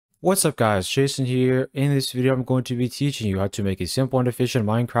What's up guys, Jason here. In this video I'm going to be teaching you how to make a simple and efficient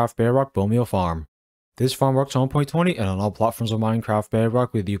Minecraft Bedrock bone meal farm. This farm works on 1.20 and on all platforms of Minecraft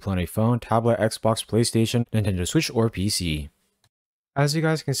Bedrock, whether you play on a phone, tablet, Xbox, PlayStation, Nintendo Switch, or PC. As you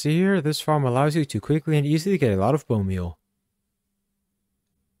guys can see here, this farm allows you to quickly and easily get a lot of bone meal.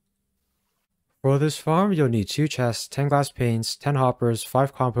 For this farm, you'll need 2 chests, 10 glass panes, 10 hoppers,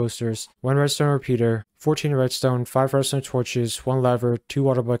 5 composters, 1 redstone repeater, 14 redstone, 5 redstone torches, 1 lever, 2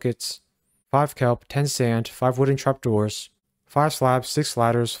 water buckets, 5 kelp, 10 sand, 5 wooden trapdoors, 5 slabs, 6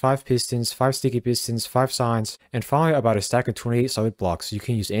 ladders, 5 pistons, 5 sticky pistons, 5 signs, and finally about a stack of 28 solid blocks. You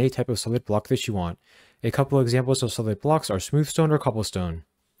can use any type of solid block that you want. A couple of examples of solid blocks are smooth stone or cobblestone.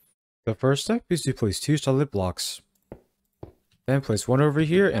 The first step is to place 2 solid blocks. Then place 1 over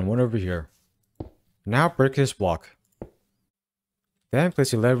here and 1 over here. Now break this block. Then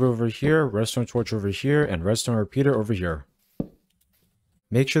place a lever over here, redstone torch over here, and redstone repeater over here.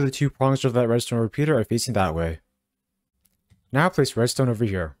 Make sure the 2 prongs of that redstone repeater are facing that way. Now place redstone over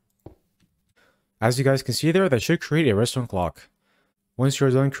here. As you guys can see there, that should create a redstone clock. Once you're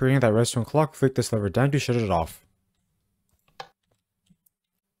done creating that redstone clock, flick this lever down to shut it off.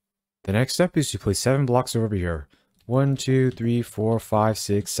 The next step is to place 7 blocks over here. 1, 2, 3, 4, 5,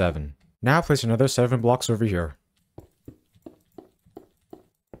 6, 7. Now place another 7 blocks over here.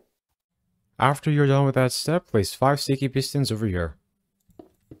 After you're done with that step, place 5 sticky pistons over here.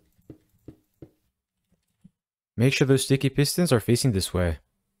 Make sure those sticky pistons are facing this way.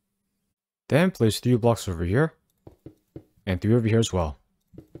 Then place 3 blocks over here, and 3 over here as well.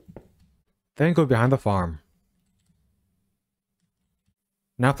 Then go behind the farm.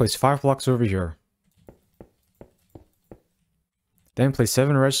 Now place 5 blocks over here. Then place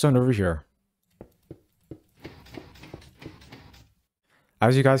 7 redstone over here.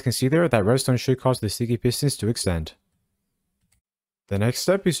 As you guys can see there, that redstone should cause the sticky pistons to extend. The next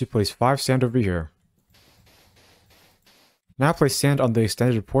step is to place 5 sand over here. Now place sand on the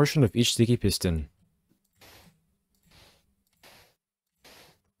extended portion of each sticky piston.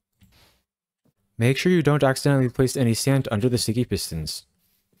 Make sure you don't accidentally place any sand under the sticky pistons.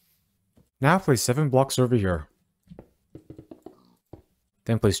 Now place 7 blocks over here.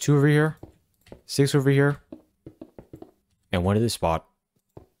 Then place 2 over here, 6 over here, and 1 at this spot.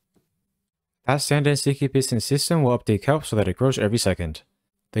 That sand and sticky piston system will update kelp so that it grows every second.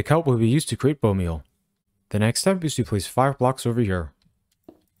 The kelp will be used to create bone meal. The next step is to place 5 blocks over here.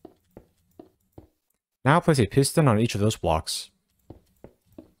 Now place a piston on each of those blocks.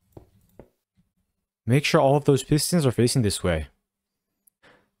 Make sure all of those pistons are facing this way.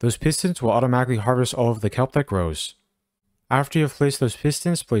 Those pistons will automatically harvest all of the kelp that grows. After you have placed those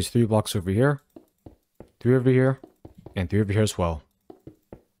pistons, place 3 blocks over here, 3 over here, and 3 over here as well.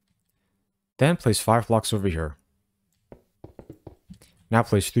 Then place 5 blocks over here. Now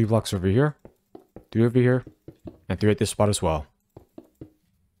place 3 blocks over here, 3 over here, and 3 at this spot as well.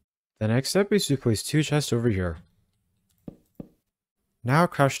 The next step is to place 2 chests over here. Now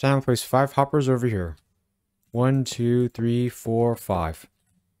crouch down and place 5 hoppers over here. 1, 2, 3, 4, 5.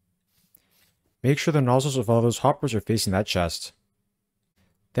 Make sure the nozzles of all those hoppers are facing that chest.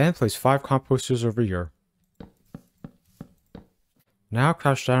 Then place 5 composters over here. Now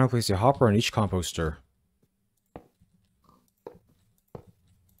crouch down and place a hopper on each composter.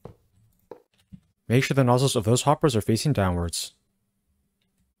 Make sure the nozzles of those hoppers are facing downwards.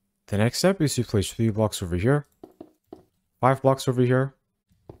 The next step is to place 3 blocks over here, 5 blocks over here,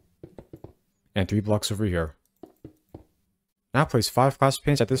 and 3 blocks over here. Now place 5 glass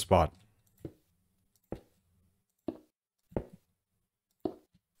panes at this spot.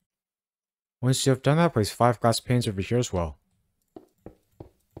 Once you have done that, place 5 glass panes over here as well.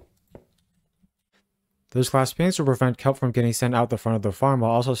 Those glass panes will prevent kelp from getting sent out the front of the farm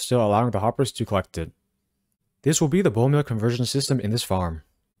while also still allowing the hoppers to collect it. This will be the bone meal conversion system in this farm.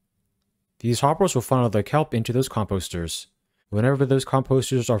 These hoppers will funnel the kelp into those composters. Whenever those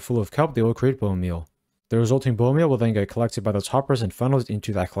composters are full of kelp, they will create bone meal. The resulting bone meal will then get collected by those hoppers and funneled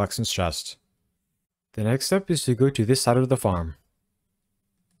into that collections chest. The next step is to go to this side of the farm.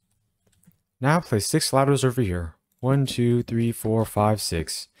 Now place 6 ladders over here. 1, 2, 3, 4, 5,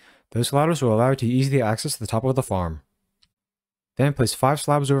 6. Those ladders will allow you to easily access the top of the farm. Then place 5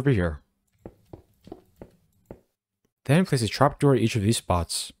 slabs over here. Then place a trapdoor at each of these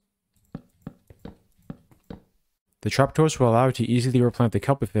spots. The trapdoors will allow you to easily replant the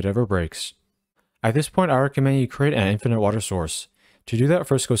kelp if it ever breaks. At this point, I recommend you create an infinite water source. To do that,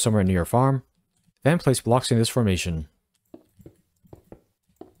 first go somewhere near your farm, then place blocks in this formation.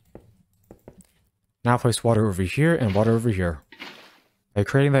 Now place water over here and water over here. By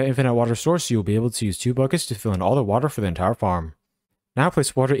creating that infinite water source, you will be able to use 2 buckets to fill in all the water for the entire farm. Now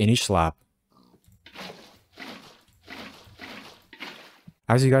place water in each slab.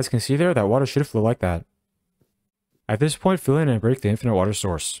 As you guys can see there, that water should flow like that. At this point, fill in and break the infinite water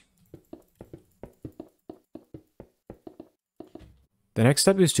source. The next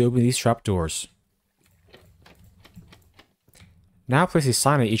step is to open these trap doors. Now place a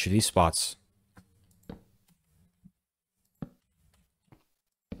sign at each of these spots.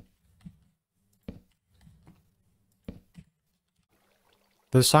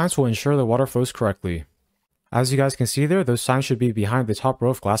 Those signs will ensure the water flows correctly. As you guys can see there, those signs should be behind the top row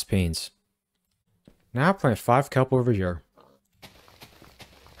of glass panes. Now plant 5 kelp over here.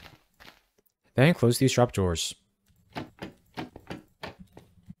 Then close these trap doors.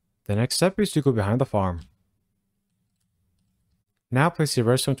 The next step is to go behind the farm. Now place a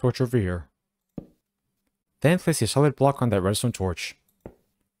redstone torch over here. Then place a solid block on that redstone torch.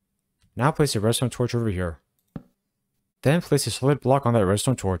 Now place a redstone torch over here. Then place a solid block on that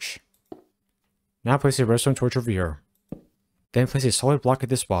redstone torch. Now place a redstone torch over here. Then place a solid block at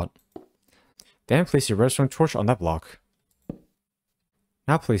this spot. Then place a redstone torch on that block.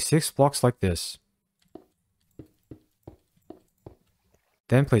 Now place 6 blocks like this.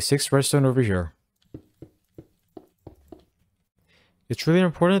 Then place 6 redstone over here. It's really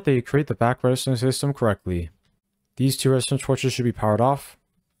important that you create the back redstone system correctly. These 2 redstone torches should be powered off.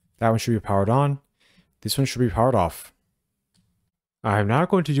 That one should be powered on. This one should be powered off. I am now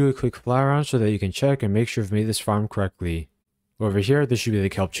going to do a quick fly around so that you can check and make sure you've made this farm correctly. Over here, this should be the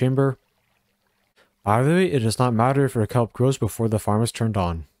kelp chamber. By the way, it does not matter if your kelp grows before the farm is turned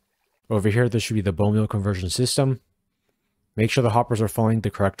on. Over here, this should be the bone meal conversion system. Make sure the hoppers are following the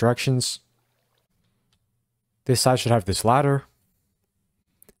correct directions. This side should have this ladder.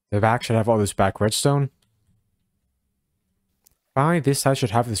 The back should have all this back redstone. Finally, this side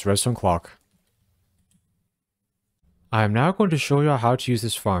should have this redstone clock. I am now going to show you how to use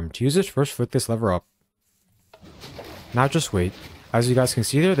this farm. To use it, first flick this lever up. Now just wait. As you guys can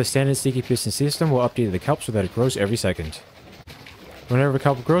see there, the standard sticky piston system will update the kelp so that it grows every second. Whenever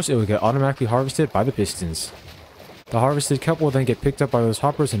kelp grows, it will get automatically harvested by the pistons. The harvested kelp will then get picked up by those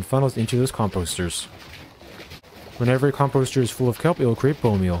hoppers and funneled into those composters. Whenever a composter is full of kelp, it will create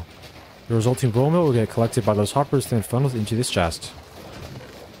bone meal. The resulting bone meal will get collected by those hoppers then funneled into this chest.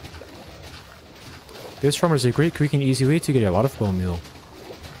 This farm is a great, quick, and easy way to get a lot of bone meal.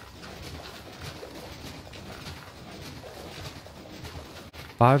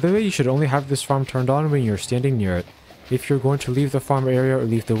 By the way, you should only have this farm turned on when you're standing near it. If you're going to leave the farm area or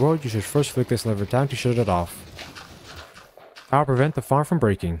leave the world, you should first flick this lever down to shut it off. That will prevent the farm from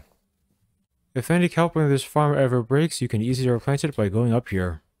breaking. If any kelp in this farm ever breaks, you can easily replant it by going up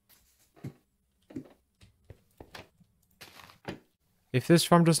here. If this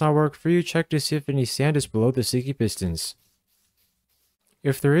farm does not work for you, check to see if any sand is below the sticky pistons.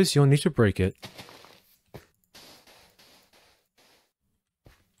 If there is, you'll need to break it.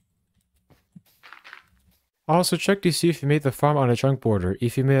 Also check to see if you made the farm on a chunk border.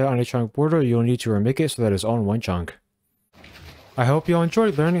 If you made it on a chunk border, you'll need to remake it so that it's all in one chunk. I hope you all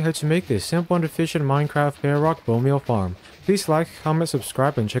enjoyed learning how to make this simple and efficient Minecraft Bedrock bone meal farm. Please like, comment,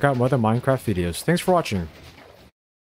 subscribe, and check out more other Minecraft videos. Thanks for watching.